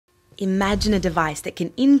Imagine a device that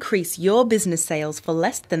can increase your business sales for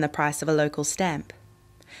less than the price of a local stamp.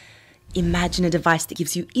 Imagine a device that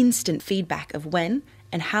gives you instant feedback of when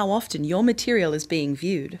and how often your material is being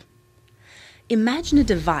viewed. Imagine a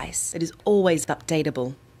device that is always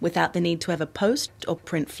updatable without the need to ever post or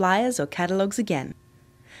print flyers or catalogues again.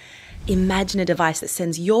 Imagine a device that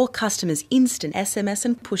sends your customers instant SMS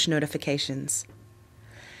and push notifications.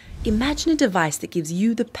 Imagine a device that gives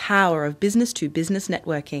you the power of business-to-business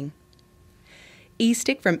networking.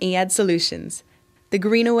 eStick from eAd Solutions, the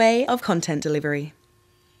greener way of content delivery.